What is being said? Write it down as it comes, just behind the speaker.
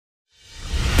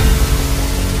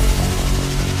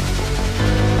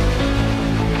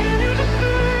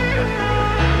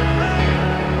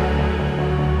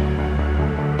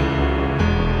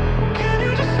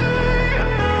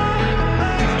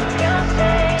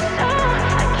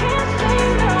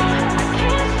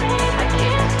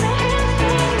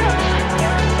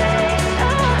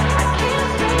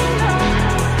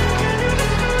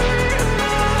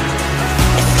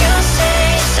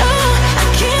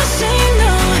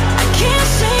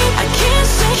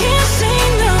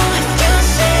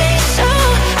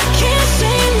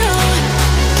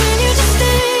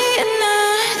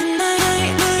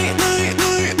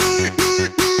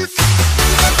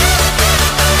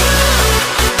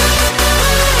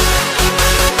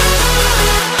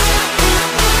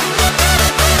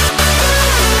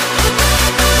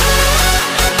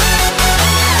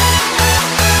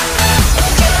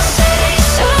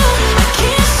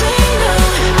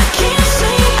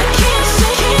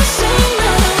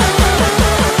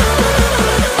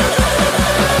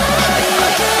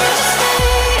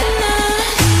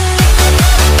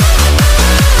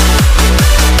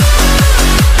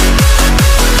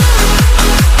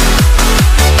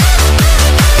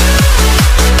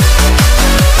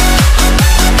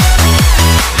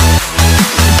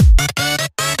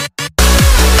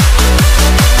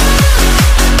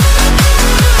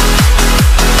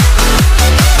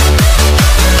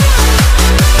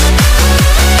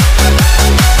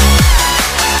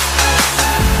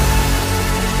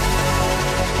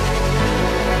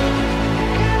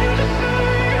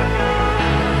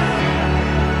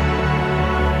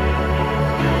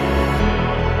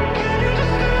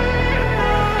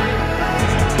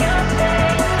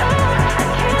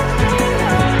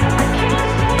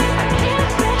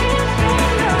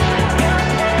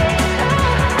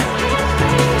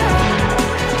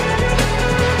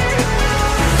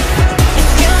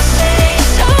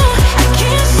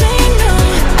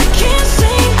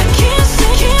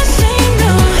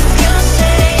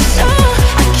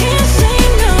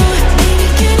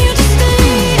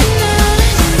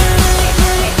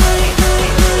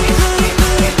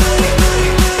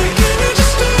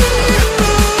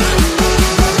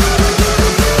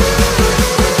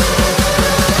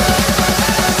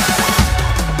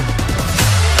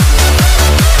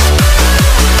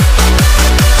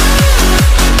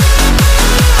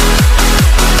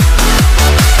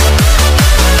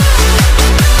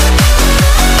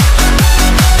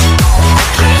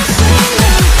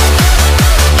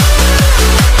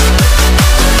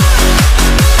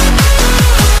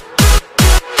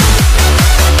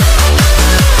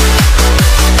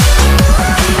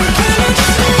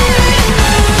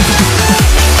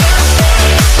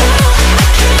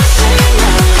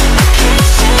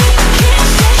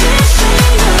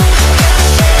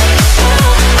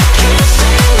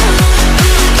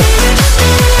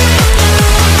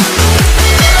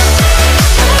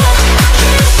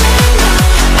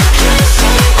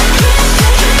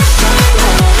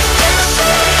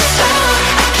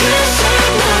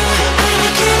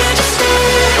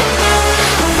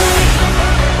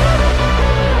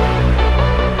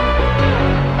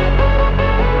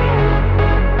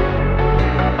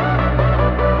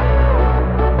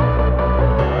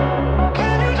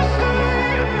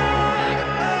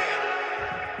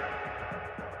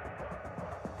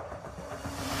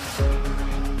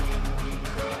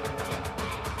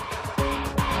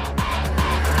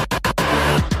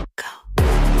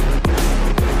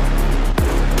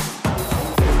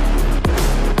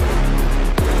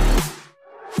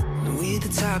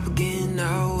top again,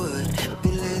 I would help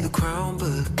you lay the crown,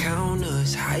 but count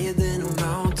us higher than a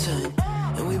mountain.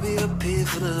 And we be up here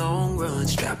for the long run,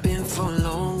 strap in for a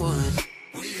long one.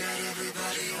 We got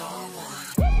everybody on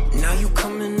one. Now you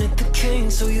coming at the king,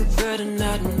 so you better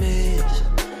not miss.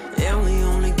 And we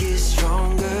only get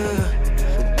stronger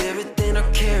with everything I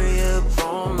carry up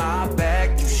on my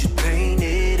back. You should paint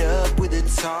it up with a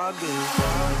target.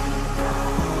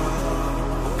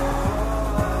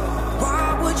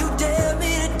 Why would you dare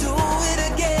me to do it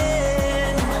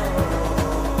again?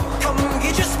 Come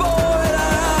get your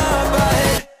spoiler,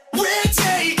 but we're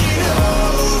taking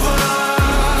over.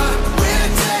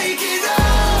 We're taking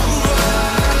over.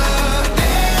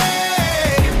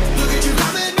 Hey, look at you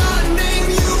coming, my name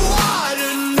you ought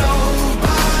to know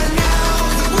by now.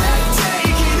 We're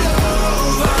taking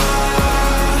over.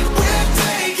 We're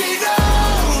taking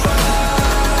over.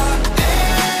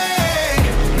 Hey,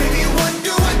 maybe you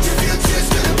wonder what your future's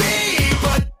gonna be,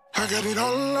 but I got it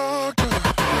all locked up.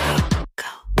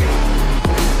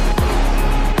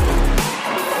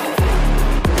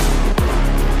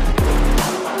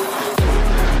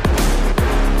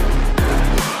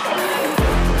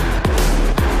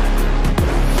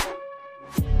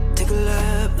 Take a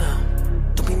lap now,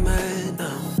 don't be mad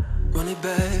now. Run it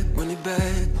back, run it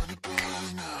back.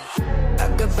 I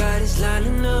got bodies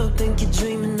lining up, think you're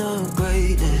dreaming of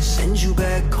greatness. Send you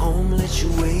back home, let you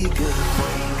wake up.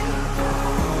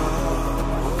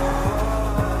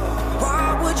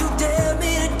 Why would you dare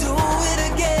me to do it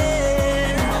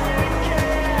again?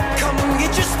 Come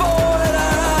get your spoiler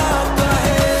up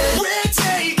ahead. We're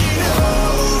taking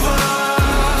over.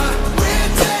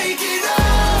 We're taking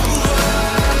over.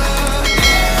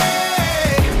 Hey,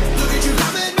 look at you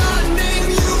coming, my name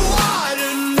you ought to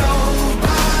know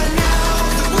by now.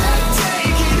 We're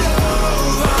taking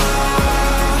over.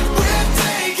 We're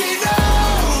taking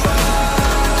over.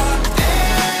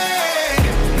 Hey,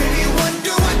 maybe you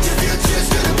wonder what your future's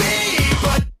gonna be,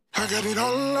 but I got it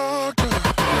all locked up.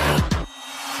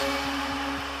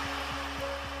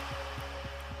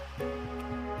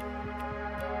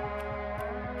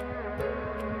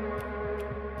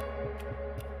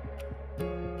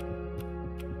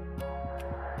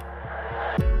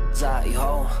在以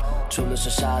后，除了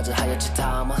说傻子，还有其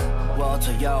他吗？我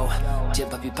左右，键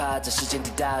盘琵琶在时间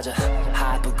滴答着，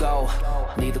还不够。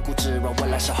你的固执让我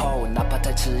来守候，哪怕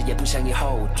太迟也不想以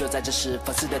后。就在这时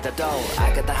放肆的打斗。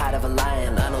I got the heart of a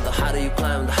lion, I know the harder you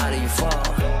climb, the harder you fall.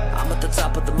 I'm at the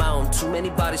top of the mountain, too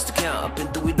many bodies to count. I've been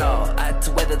through it all, I had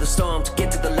to weather the storm to get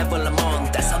to the level I'm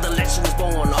on. That's how the legend was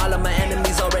born. All of my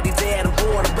enemies already dead, I'm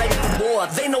bored, I'm ready for war.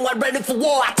 They know I'm ready for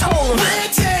war, I told them.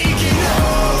 We're taking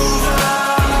over.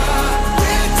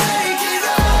 We're taking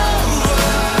over.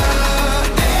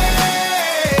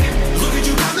 Hey, look at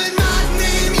you coming, my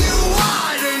name you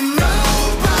ought to know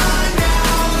by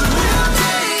now. We're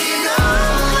taking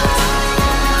over.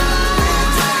 We're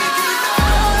taking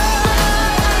over.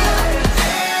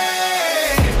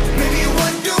 Hey, maybe you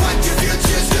wonder what your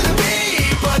future's gonna be,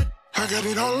 but I got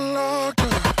it all locked up.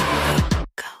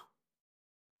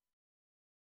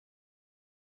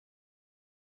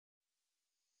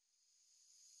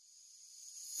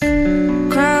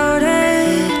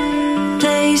 Crowded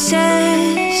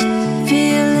places,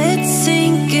 feel it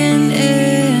sinking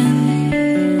in.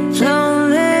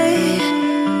 Lonely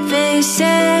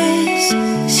faces,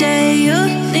 say you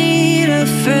need a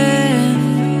friend.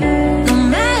 No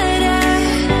matter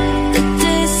the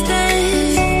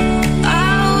distance, I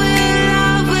will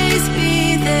always be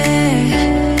there.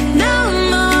 No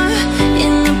more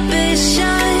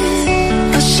inhibition,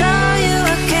 I'll show you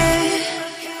again.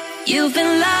 You've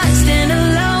been lost and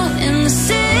alone in the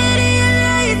city of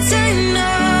lights, I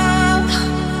know.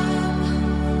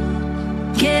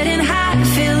 Getting high,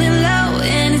 feeling low,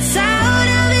 and it's out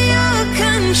of your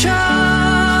control.